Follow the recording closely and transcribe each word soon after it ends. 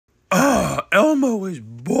Elmo is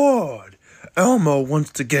bored. Elmo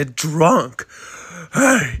wants to get drunk.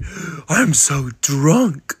 Hey, I'm so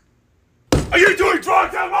drunk. Are you doing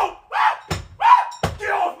drugs, Elmo?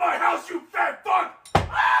 Get off my house, you fat fuck!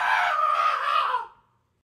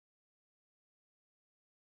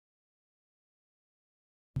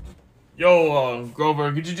 Yo,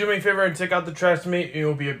 Grover, could you do me a favor and take out the trash to me? It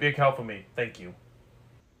will be a big help for me. Thank you.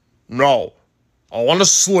 No. I want to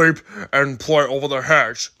sleep and play over the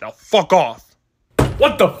hedge. Now fuck off.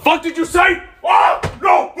 What the fuck did you say?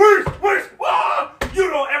 No, please! You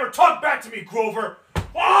don't ever talk back to me, Grover!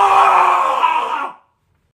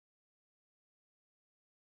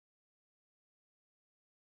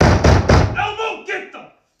 Elmo, get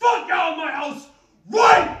the fuck out of my house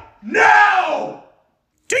right now!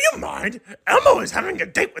 Do you mind? Elmo is having a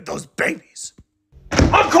date with those babies.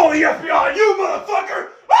 I'm calling the FBI on you, motherfucker!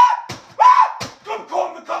 Come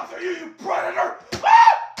call the cops on you, you predator!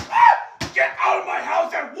 Get out of my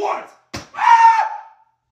house at once!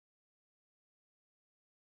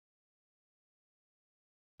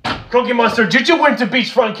 Cookie Monster, did you win to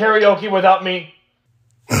beachfront karaoke without me?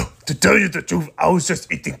 To tell you the truth, I was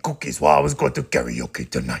just eating cookies while I was going to karaoke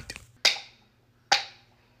tonight.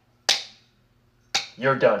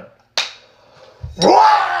 You're done.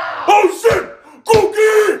 Oh shit!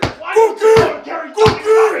 Cookie!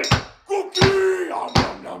 Cookie! Nom,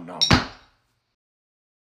 nom, nom.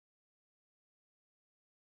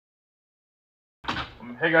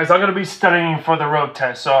 Hey guys, I'm gonna be studying for the road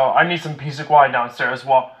test, so I need some peace and quiet downstairs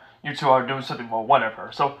while you two are doing something, well,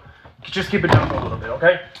 whatever. So, just keep it down for a little bit,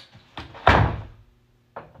 okay?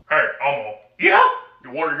 Hey, Elmo. Yeah?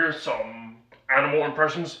 You wanna hear some animal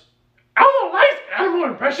impressions? Elmo likes animal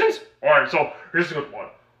impressions? Alright, so here's a good one.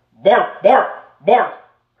 Bark, bark, bark,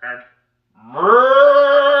 and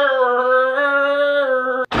murr.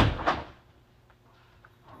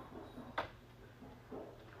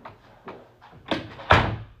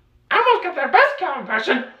 Elmo's got their best cow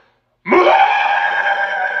impression. Moo!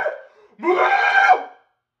 Moo!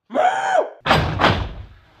 Moo!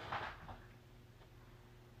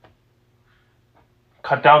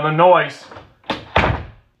 Cut down the noise.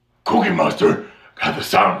 Cookie Monster got the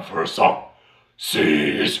sound for a song. C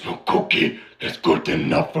is for cookie, that's good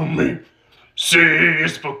enough for me. C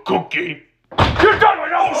is for cookie. You're done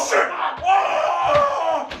right now! Oh shit!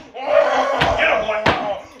 Get him, boy!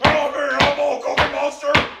 Help me, Elmo, Cookie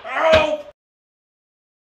Monster! Help!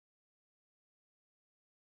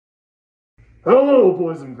 Hello,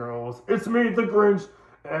 boys and girls. It's me, the Grinch,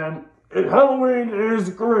 and Halloween is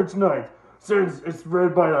Grinch Night, since it's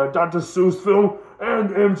read by a Dr. Seuss film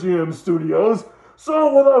and MGM Studios.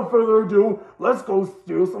 So, without further ado, let's go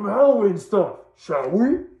steal some Halloween stuff, shall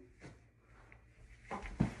we?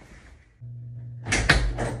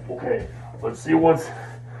 Okay, let's see what's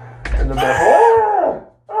in the bag. Oh!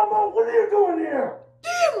 Elmo, what are you doing here? Do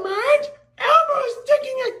you mind? Elmo's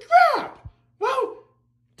taking a crap. Well,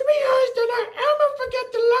 to be honest, Elmo forgot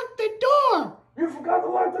to lock the door. You forgot to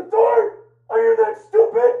lock the door? Are you that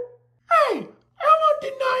stupid? Hey, Elmo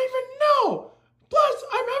did not even know. Plus,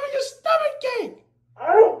 I'm having a stomachache.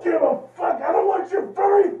 I don't give a fuck. I don't want your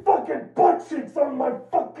furry fucking butt cheeks on my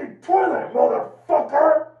fucking toilet,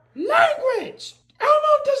 motherfucker. Language.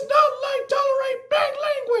 Elmo does not tolerate bad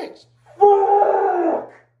language.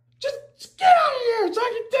 Fuck. Just get out of here so I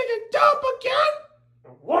can take a dump again.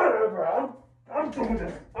 Whatever. I'm doing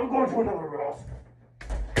this. I'm going to another house.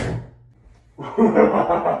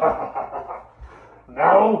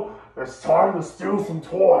 Now it's time to steal some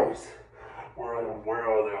toys. Where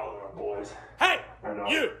are the other boys? Hey,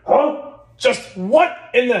 you! Huh? Just what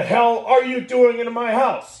in the hell are you doing in my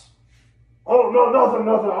house? Oh, no, nothing.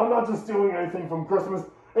 I'm not just stealing anything from Christmas.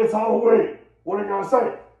 It's Halloween. What are you gonna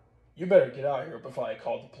say? You better get out of here before I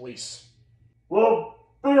call the police. Well,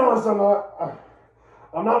 be honest, I'm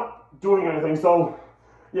not doing anything, so,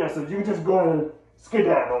 yeah, so you can just go ahead and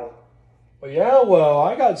skedaddle. Well, yeah, well,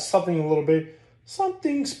 I got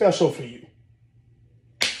something special for you.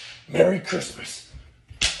 Merry Christmas.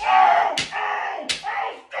 Stop it!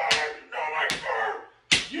 No, my fur!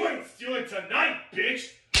 You ain't stealing tonight,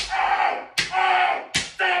 bitch! Stop it!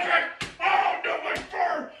 Oh, no, my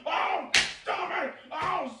fur! Oh,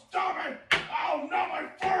 stop it! Oh, no, my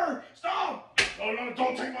fur! Stop! No,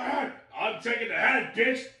 don't take my hat! I'm taking the hat,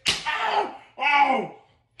 bitch! Stop!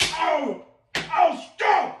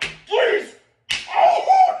 Please!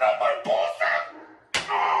 Oh, not my bullshit!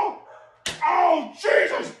 Oh,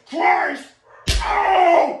 Jesus Christ!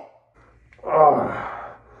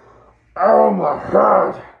 Oh, my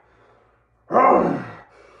head.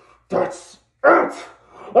 That's it.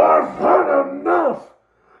 I've had enough.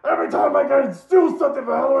 Every time I gotta do something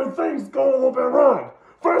for Halloween, things go a little bit wrong.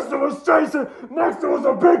 First it was Jason, next it was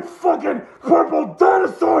a big fucking purple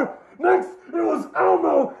dinosaur, next it was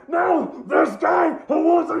Elmo, now this guy who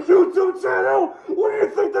wants a YouTube channel. What do you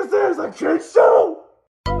think this is, a kid's show?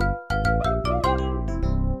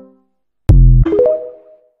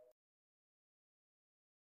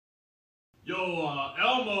 Yo,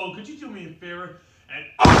 Elmo, could you do me a favor and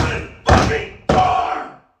open the fucking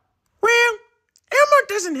door? Well, Elmo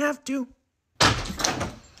doesn't have to.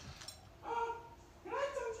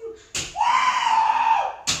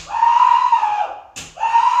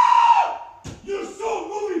 You so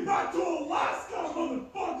moving back to Alaska,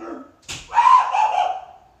 motherfucker!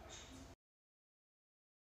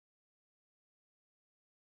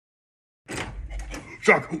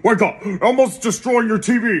 Jack, wake up! Elmo's destroying your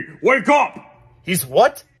TV! Wake up! He's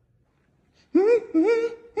what? Whoops!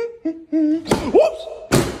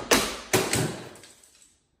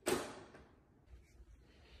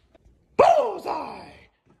 Bullseye!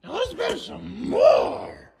 Now let's bet some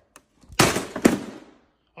more.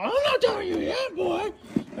 I'm not done with you yet, boy.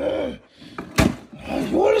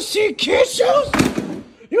 You wanna see kid shows?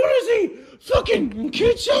 You wanna see fucking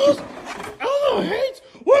kid shows? Elmo hates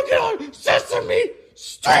working on Sesame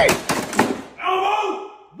Street! Elmo!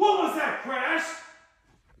 What was that, Crash?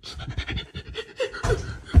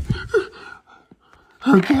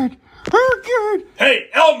 Oh god. Oh god. Hey,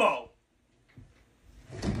 Elmo!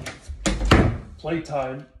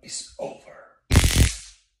 Playtime is over.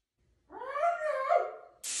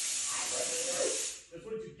 That's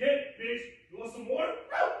what you get, bitch. You want some more?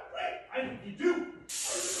 I think you do.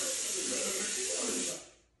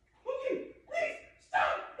 Okay, please,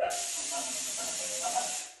 stop.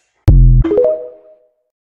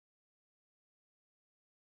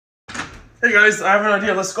 Hey guys, I have an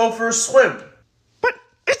idea. Let's go for a swim. But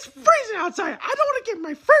it's freezing outside. I don't want to get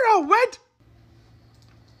my fur all wet.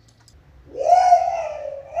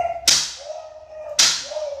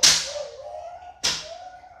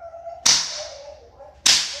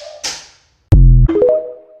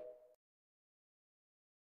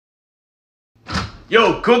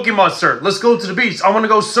 Yo, Cookie Monster, let's go to the beach. I want to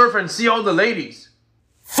go surf and see all the ladies.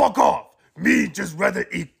 Fuck off! Me just rather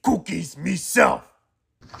eat cookies myself.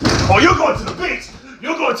 Oh, you're going to the beach!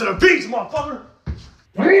 You're going to the beach, motherfucker!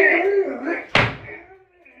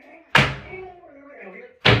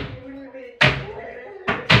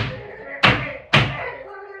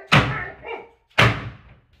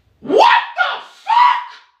 What the fuck?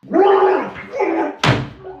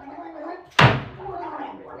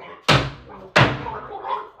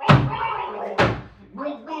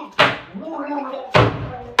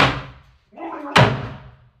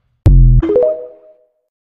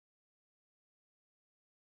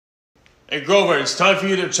 Hey Grover, it's time for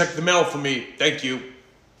you to check the mail for me. Thank you.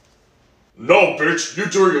 No, bitch, you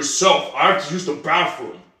do it yourself. I have to use the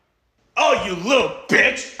bathroom. Oh, you little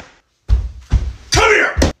bitch! Come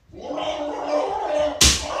here!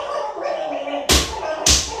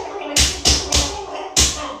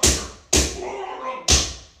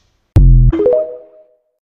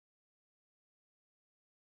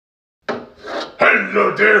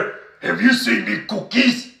 Hello there. Have you seen me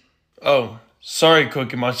cookies? Oh, sorry,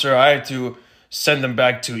 Cookie Monster. I had to send them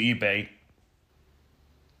back to eBay.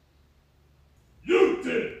 You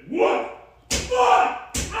did what?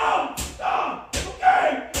 What? Ow! Ow!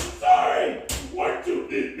 Okay, I'm sorry. Want to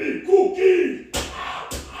eat me cookies? Ow!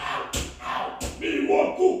 Ow! Ow! Me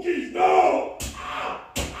want cookies now! Ow!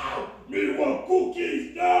 Ow! Me want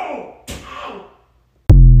cookies now! Ow!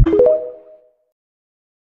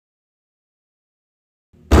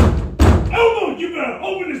 Elmo, you better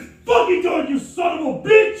open this fucking door, you son of a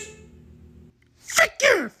bitch!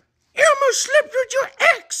 Victor! Elmo slept with your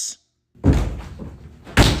ex!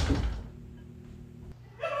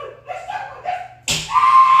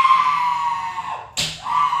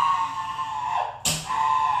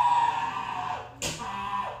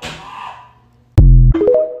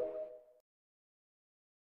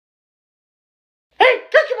 Hey,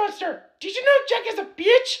 Cookie Monster! Did you know Jack is a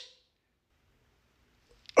bitch?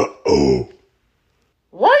 Uh-oh.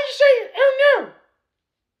 Why you say oh no?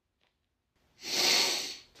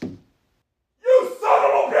 You son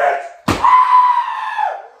of a bitch!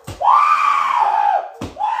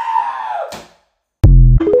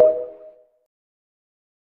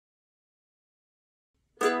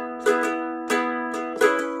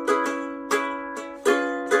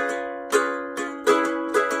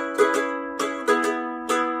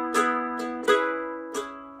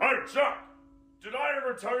 Hey, Jack! Did I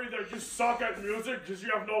ever tell you that you suck at music because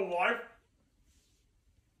you have no life?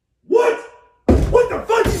 What? What the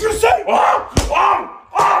fuck did you say? Ah! Ah!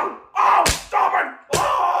 Ah!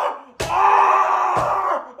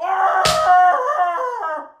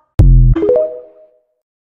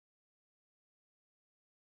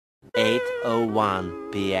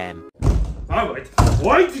 p.m. Alright,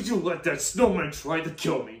 why did you let that snowman try to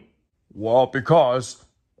kill me? Well, because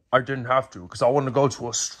I didn't have to, because I wanted to go to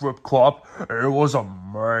a strip club, and it was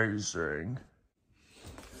amazing.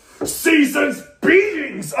 Season's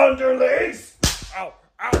beatings, underlings! Ow,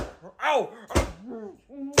 ow, ow!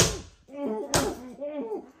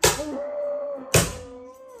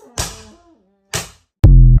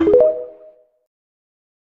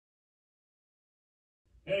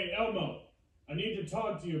 Hey, Elmo, I need to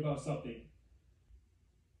talk to you about something.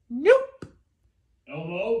 Nope.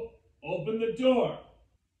 Elmo, open the door.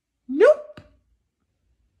 Nope.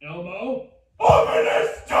 Elmo, open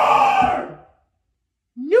this door!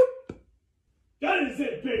 Nope. That is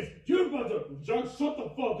it, bitch! You're about to shut the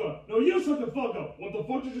fuck up! No, you shut the fuck up! What the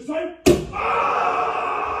fuck did you say?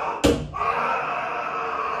 Ah!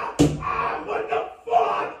 Ah! Ah! What the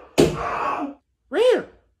fuck? Ah! Rare.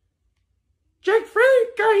 Jack Freddy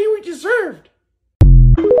got what he deserved.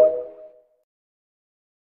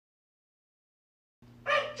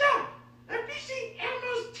 Hey, Jack! Have you seen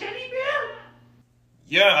Elmo's teddy bear?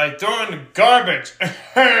 Yeah, I threw it in the garbage.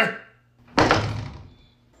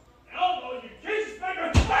 Elmo, you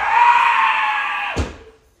cheeseburger! Ah!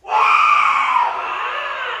 Ah!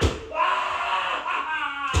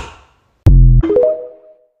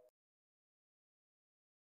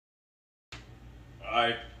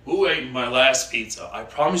 Alright, who ate my last pizza? I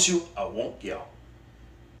promise you, I won't yell.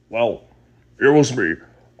 Well, it was me.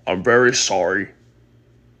 I'm very sorry.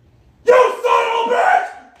 You son of a bitch!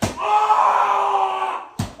 Ah!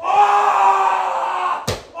 Ah!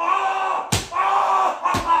 Ah! Ah!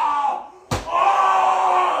 Ah!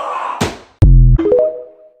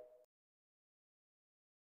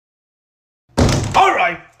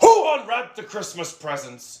 Alright, who unwrapped the Christmas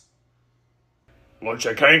presents?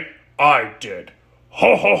 LordJK, I did.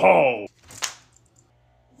 Ho ho ho!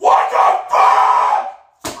 What the fuck?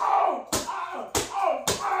 Oh! Oh! Oh!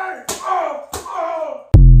 Hey! Oh! Oh!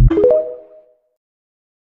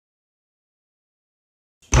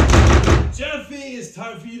 Jeffy, it's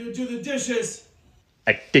time for you to do the dishes.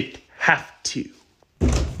 I did have to.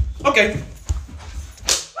 Okay. Are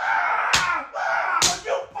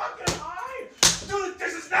you fucking high? Do the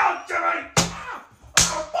dishes now, Jimmy!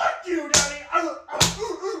 Fuck you, Daddy! Are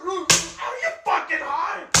you fucking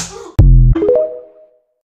high?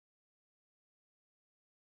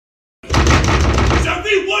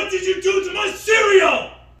 Jeffy, what did you do to my cereal?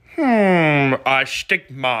 I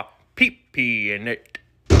stick my pee-pee in it.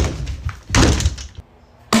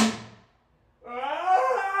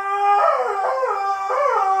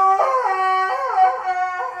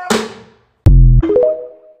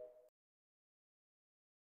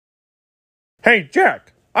 Hey,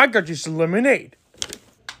 Jack, I got you some lemonade.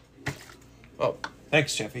 Oh,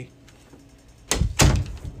 thanks, Jeffy.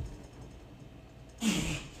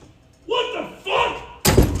 What the fuck?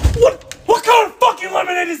 What kind of fucking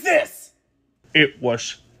lemonade is this? It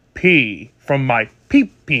was pee from my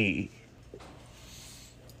pee-pee.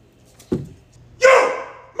 You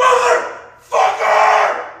motherfucker!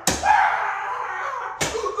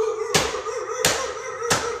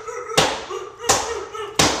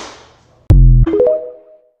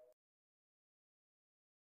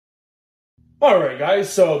 Alright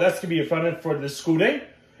guys, so that's going to be your fun for this school day.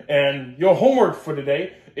 And your homework for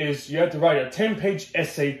today is you have to write a 10-page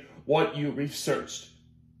essay what you researched.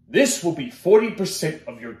 This will be 40%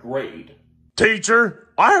 of your grade. Teacher,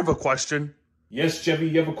 I have a question. Yes, Jeffy,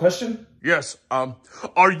 you have a question? Yes, are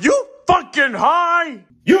you fucking high?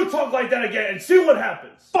 You talk like that again and see what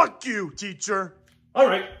happens. Fuck you, teacher.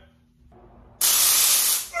 Alright.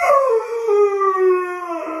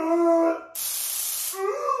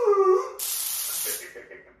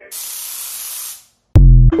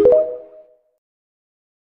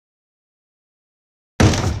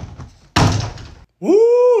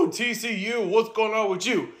 Woo! TCU, what's going on with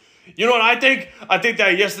you? You know what I think? I think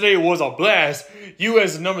that yesterday was a blast. You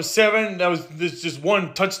as number 7, that was just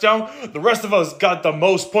one touchdown. The rest of us got the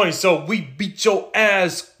most points, so we beat your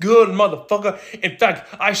ass good, motherfucker. In fact,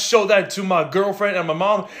 I showed that to my girlfriend and my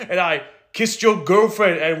mom, and I kissed your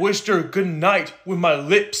girlfriend and wished her good night with my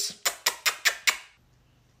lips.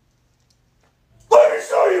 Let me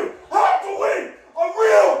show you how to win a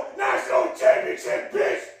real national championship,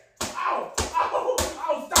 bitch! Ow! Ow!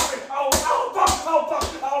 Ow! Stop it! Ow! Ow! Fuck! Ow! Fuck!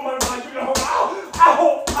 Ow! My mind! You know! Ow!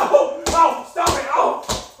 Ow! Ow! Ow! Stop it! Ow!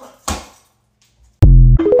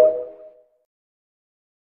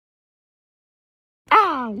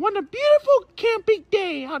 Ah, what a beautiful camping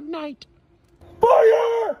day at night.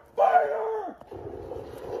 Fire! Fire!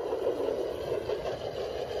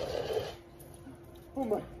 Oh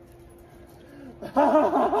my!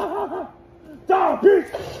 Stop, bitch!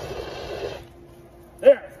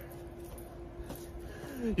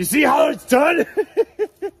 You see how it's done?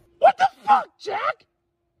 What the fuck, Jack?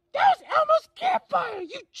 That was Elmo's campfire,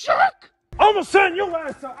 you jerk! I'm gonna send your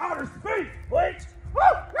ass to outer space, wait!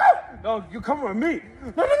 No, you come with me.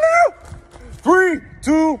 No. 3,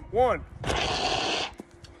 2, 1.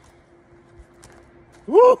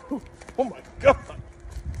 Woo! Oh my god.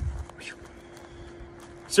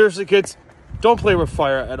 Seriously, kids, don't play with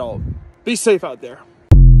fire at all. Be safe out there.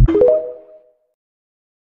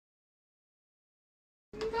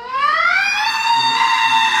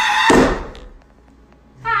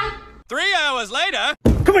 3 hours later.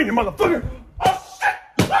 Come here, you motherfucker! Oh shit!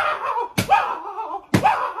 No,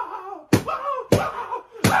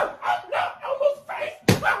 Elmo's face!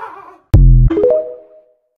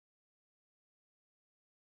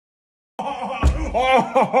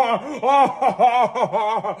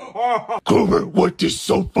 Cooper, what is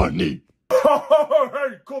so funny?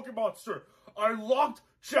 Hey, Cookie Monster! I locked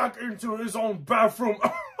Jack into his own bathroom.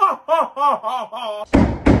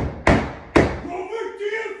 Grover, do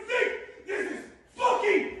you think this is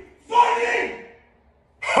fucking funny?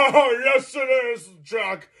 Yes, it is,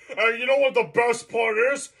 Jack. And you know what the best part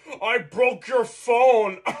is? I broke your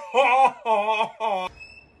phone.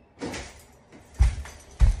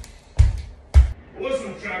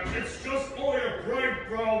 Listen, Jack, it's just only a prank,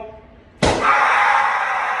 bro.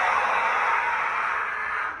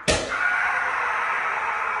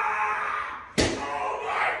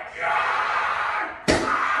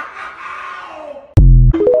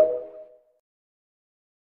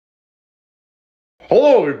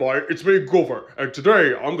 Hello, everybody. It's me, Grover, and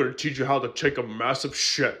today I'm gonna teach you how to take a massive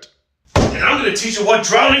shit. And I'm gonna teach you what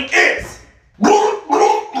drowning is.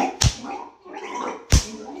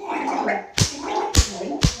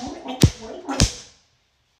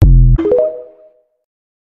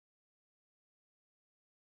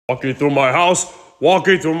 Walking through my house.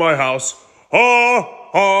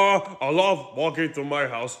 I love walking through my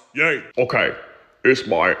house. Yay. Okay, it's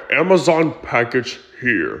my Amazon package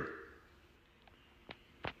here.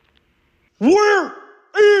 Where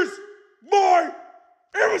is my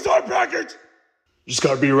Amazon package? It's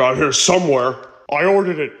gotta be around here somewhere. I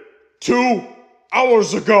ordered it 2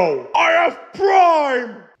 hours ago. I have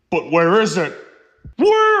Prime! But where is it?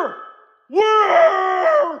 Where?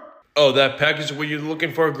 Oh, that package what you're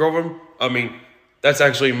looking for, Grover? I mean, that's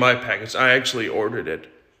actually my package. I actually ordered it.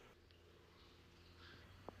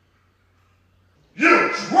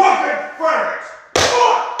 You drunken ferret!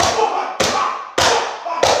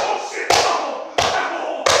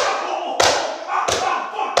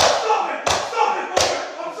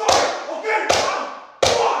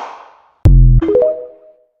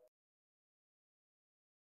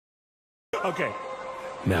 Okay,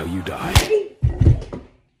 now you die.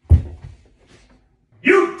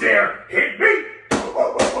 You dare hit me?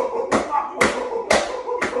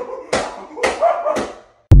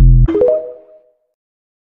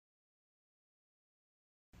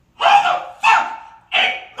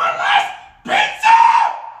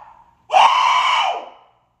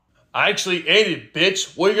 I actually ate it,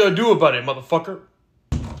 bitch. What are you gonna do about it, motherfucker?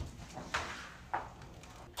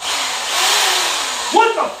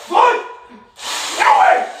 What the fuck? You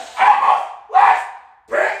ate Elmo's last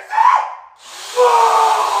pizza?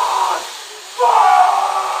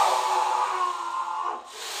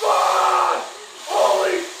 Fuck!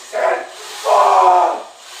 Holy shit! Fuck!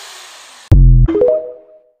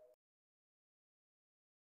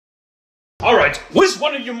 Alright, which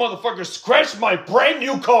one of you motherfuckers scratched my brand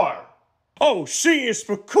new car? Oh, she is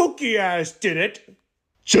for Cookie Ass did it.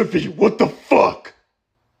 Chippy, what the fuck?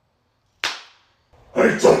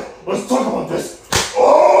 Hey, Chuck, let's talk about this.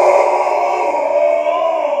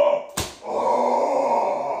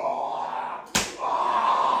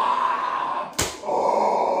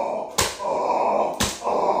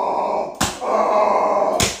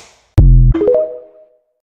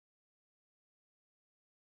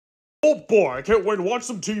 Oh boy, I can't wait to watch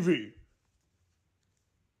some TV.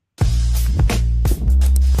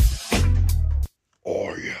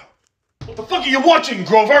 Oh yeah. What the fuck are you watching,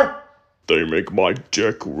 Grover? They make my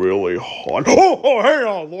dick really hot. Oh, hey,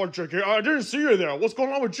 LordJK, I didn't see you there. What's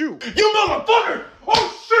going on with you? You motherfucker! Oh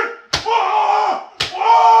shit!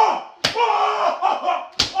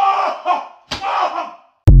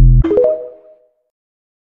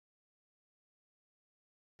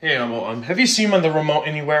 Hey, Elmo, have you seen him on the remote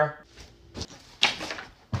anywhere?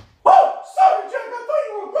 Oh, sorry, Jack. I thought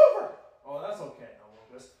you were Grover. Oh, that's okay,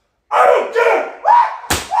 Elmo. I don't care.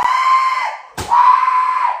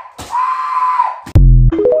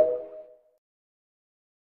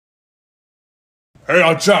 Hey,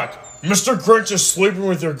 Jack, Mr. Grinch is sleeping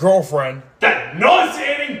with your girlfriend. That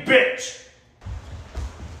nauseating bitch.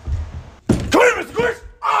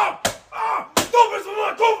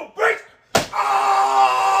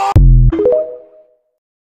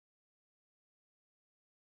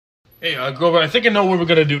 Hey, Grover, I think I know what we're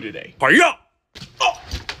gonna do today. Hurry up! Oh.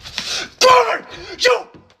 Grover, you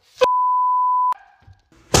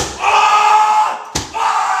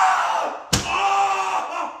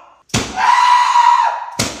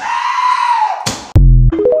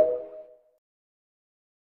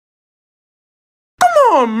Come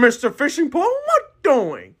on, Mr. Fishing Pole, what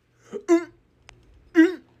doing?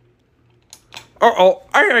 Uh-oh,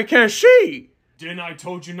 I can't see. Didn't I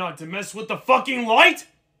told you not to mess with the fucking light?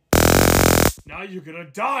 Now you're gonna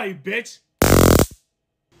die, bitch.